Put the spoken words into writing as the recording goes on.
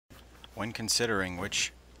When considering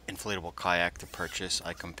which inflatable kayak to purchase,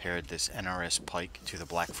 I compared this NRS Pike to the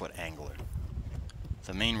Blackfoot Angler.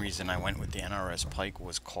 The main reason I went with the NRS Pike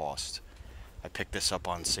was cost. I picked this up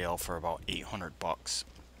on sale for about 800 bucks.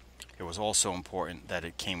 It was also important that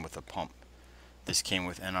it came with a pump. This came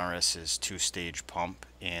with NRS's two-stage pump,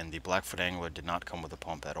 and the Blackfoot Angler did not come with a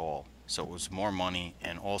pump at all, so it was more money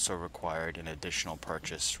and also required an additional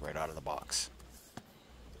purchase right out of the box.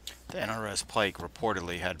 The NRS Pike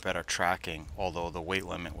reportedly had better tracking, although the weight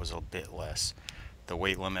limit was a bit less. The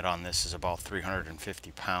weight limit on this is about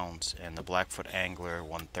 350 pounds, and the Blackfoot Angler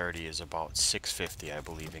 130 is about 650, I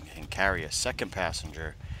believe, and can carry a second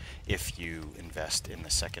passenger if you invest in the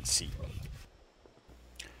second seat.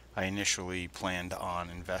 I initially planned on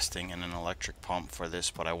investing in an electric pump for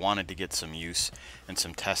this, but I wanted to get some use and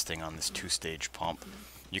some testing on this two-stage pump.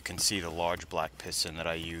 You can see the large black piston that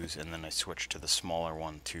I use, and then I switched to the smaller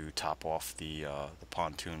one to top off the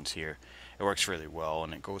pontoons here. It works really well,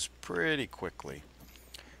 and it goes pretty quickly.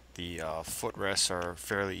 The footrests are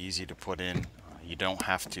fairly easy to put in. You don't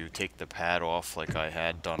have to take the pad off like I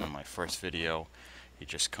had done in my first video. You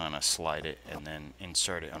just kind of slide it and then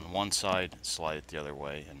insert it on one side, slide it the other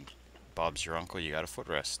way, and Bob's your uncle, you got a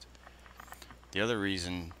footrest. The other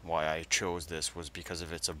reason why I chose this was because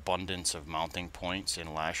of its abundance of mounting points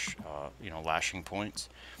and lashing points.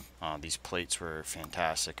 These plates were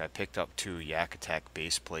fantastic. I picked up 2 Yak Attack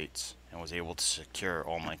base plates and was able to secure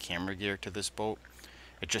all my camera gear to this boat.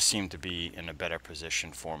 It just seemed to be in a better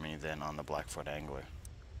position for me than on the Blackfoot Angler.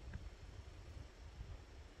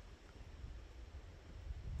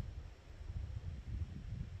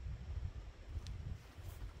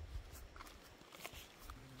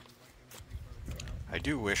 I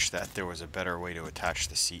do wish that there was a better way to attach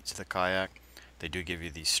the seat to the kayak. They do give you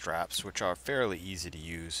these straps, which are fairly easy to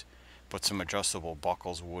use, but some adjustable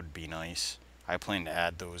buckles would be nice. I plan to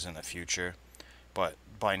add those in the future, but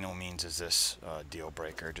by no means is this a deal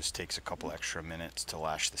breaker. It just takes a couple extra minutes to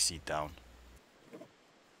lash the seat down.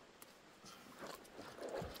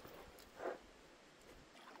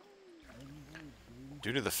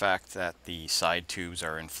 Due to the fact that the side tubes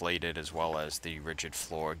are inflated as well as the rigid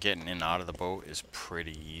floor, getting in and out of the boat is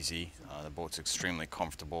pretty easy. The boat's extremely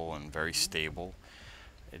comfortable and very stable.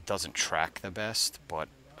 It doesn't track the best, but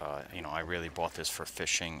I really bought this for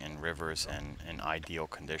fishing in rivers and in ideal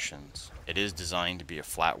conditions. It is designed to be a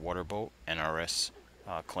flat water boat, NRS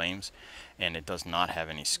claims, and it does not have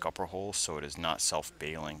any scupper holes, so it is not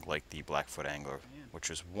self-bailing like the Blackfoot Angler, which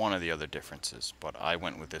is one of the other differences, but I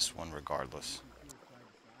went with this one regardless.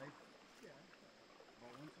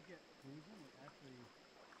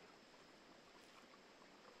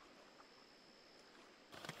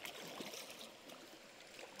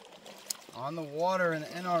 On the water in the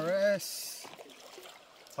NRS,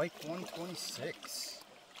 Pike 126.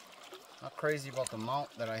 Not crazy about the mount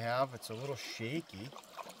that I have. It's a little shaky.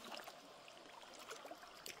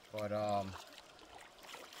 But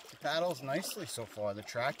it paddles nicely so far. The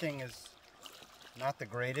tracking is not the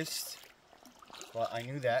greatest, but I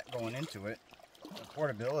knew that going into it. The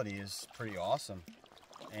portability is pretty awesome.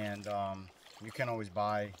 And you can always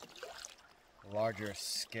buy larger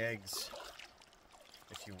skegs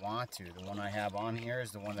if you want to. The one I have on here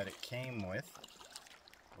is the one that it came with,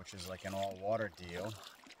 which is like an all-water deal.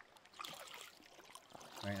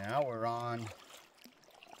 Right now we're on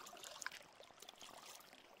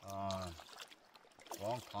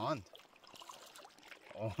Long Pond.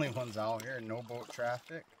 Only ones out here, no boat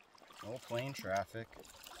traffic, no plane traffic.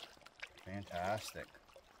 Fantastic.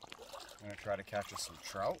 I'm gonna try to catch us some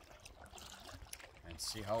trout and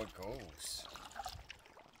see how it goes.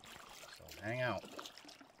 So hang out.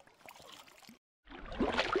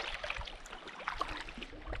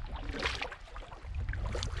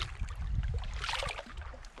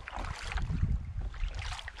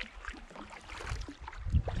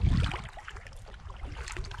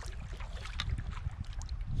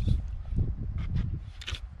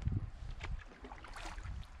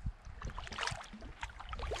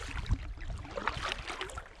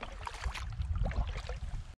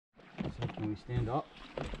 Can we stand up?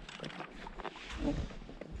 Oh,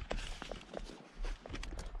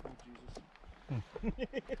 Jesus.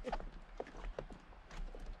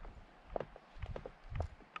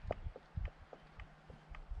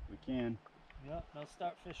 We can. Yeah, now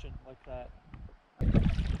start fishing like that.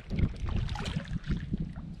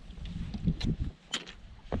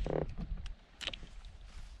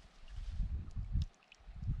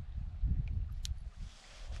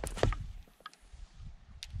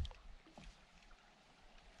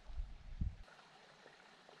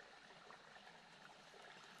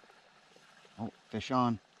 Oh, fish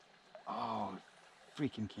on. Oh,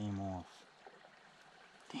 freaking came off.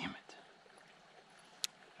 Damn it.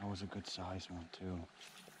 That was a good size one too.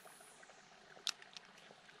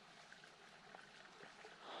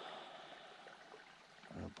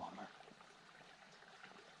 What a bummer.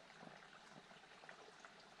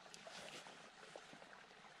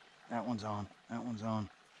 That one's on. That one's on.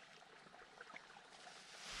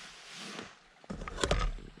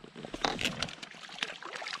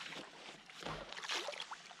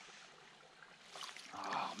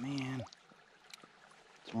 Oh man.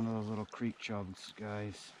 It's one of those little creek chubs,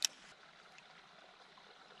 guys.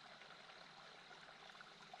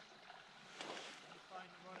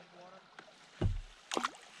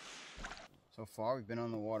 So far we've been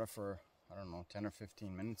on the water for, I don't know, 10 or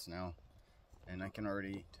 15 minutes now. And I can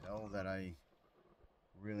already tell that I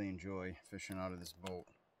really enjoy fishing out of this boat.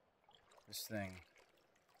 This thing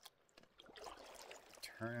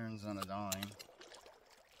turns on a dime,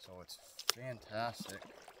 so it's fantastic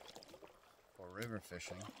for river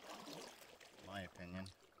fishing, in my opinion.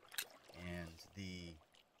 And the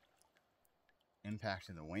impact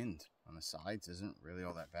of the wind on the sides isn't really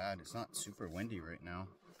all that bad. It's not super windy right now.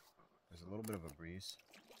 There's a little bit of a breeze,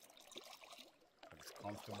 but it's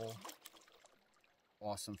comfortable.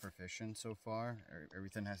 Awesome for fishing so far.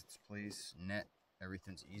 Everything has its place. Net,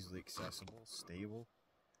 everything's easily accessible, stable.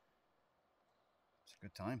 It's a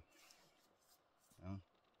good time. Well,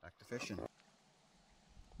 back to fishing.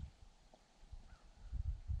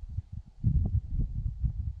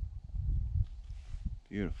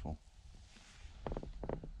 Beautiful.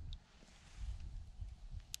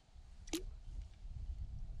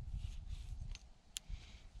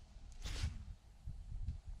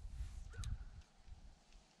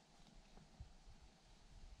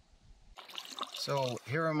 So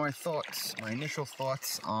here are my thoughts, my initial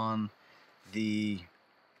thoughts on the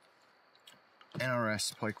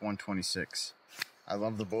NRS Pike 126. I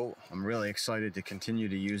love the boat. I'm really excited to continue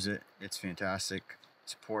to use it. It's fantastic.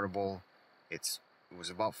 It's portable. It was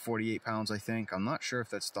about 48 pounds, I think. I'm not sure if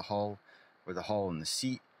that's the hull or the hull and the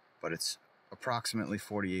seat, but it's approximately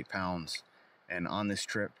 48 pounds. And on this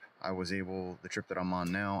trip, the trip that I'm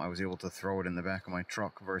on now, I was able to throw it in the back of my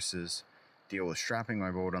truck versus deal with strapping my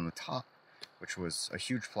boat on the top, which was a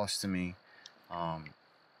huge plus to me.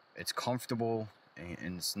 It's comfortable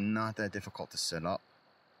and it's not that difficult to set up.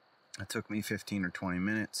 It took me 15 or 20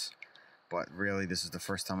 minutes, but really this is the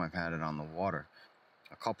first time I've had it on the water.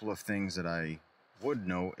 A couple of things that I would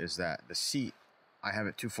note is that the seat, I have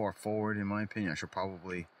it too far forward in my opinion. I should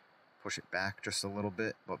probably push it back just a little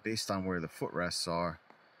bit, but based on where the footrests are,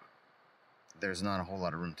 there's not a whole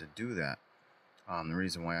lot of room to do that. The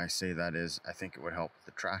reason why I say that is I think it would help with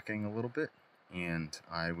the tracking a little bit, and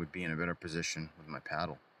I would be in a better position with my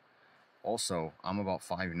paddle. Also, I'm about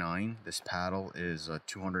 5'9". This paddle is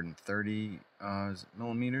 230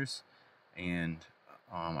 millimeters, and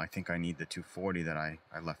I think I need the 240 that I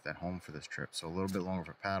left at home for this trip. So a little bit longer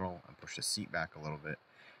for paddle and push the seat back a little bit.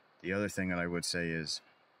 The other thing that I would say is,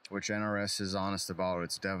 which NRS is honest about,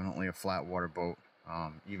 it's definitely a flat water boat.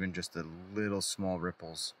 Even just the little small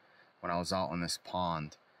ripples. When I was out on this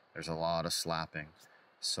pond, there's a lot of slapping.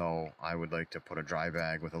 So I would like to put a dry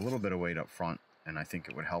bag with a little bit of weight up front, and I think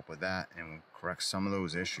it would help with that and correct some of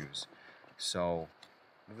those issues. So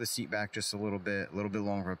move the seat back just a little bit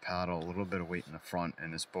longer of paddle, a little bit of weight in the front,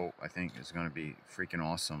 and this boat I think is going to be freaking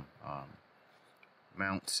awesome.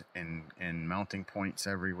 Mounts and mounting points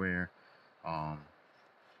everywhere.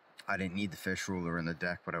 I didn't need the fish ruler in the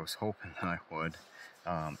deck, but I was hoping that I would.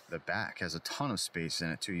 The back has a ton of space in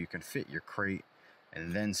it too. You can fit your crate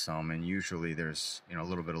and then some, and usually there's a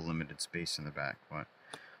little bit of limited space in the back, but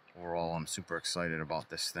overall I'm super excited about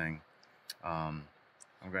this thing. I'm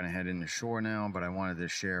going to head into shore now, but I wanted to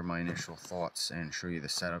share my initial thoughts and show you the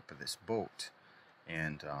setup of this boat,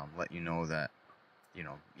 and let you know that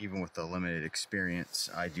even with the limited experience,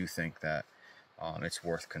 I do think that it's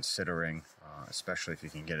worth considering, especially if you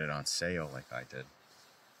can get it on sale like I did.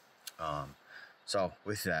 So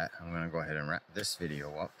with that, I'm going to go ahead and wrap this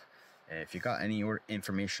video up. And if you got any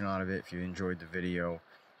information out of it, if you enjoyed the video,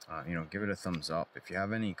 give it a thumbs up. If you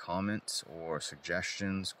have any comments or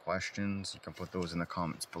suggestions, questions, you can put those in the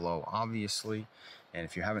comments below, obviously. And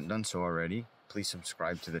if you haven't done so already, please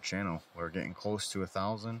subscribe to the channel. We're getting close to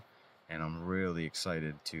 1,000, and I'm really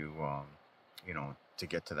excited to, to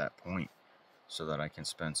get to that point so that I can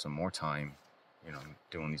spend some more time,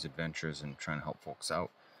 doing these adventures and trying to help folks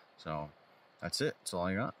out. So that's it. That's all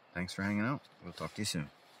I got. Thanks for hanging out. We'll talk to you soon.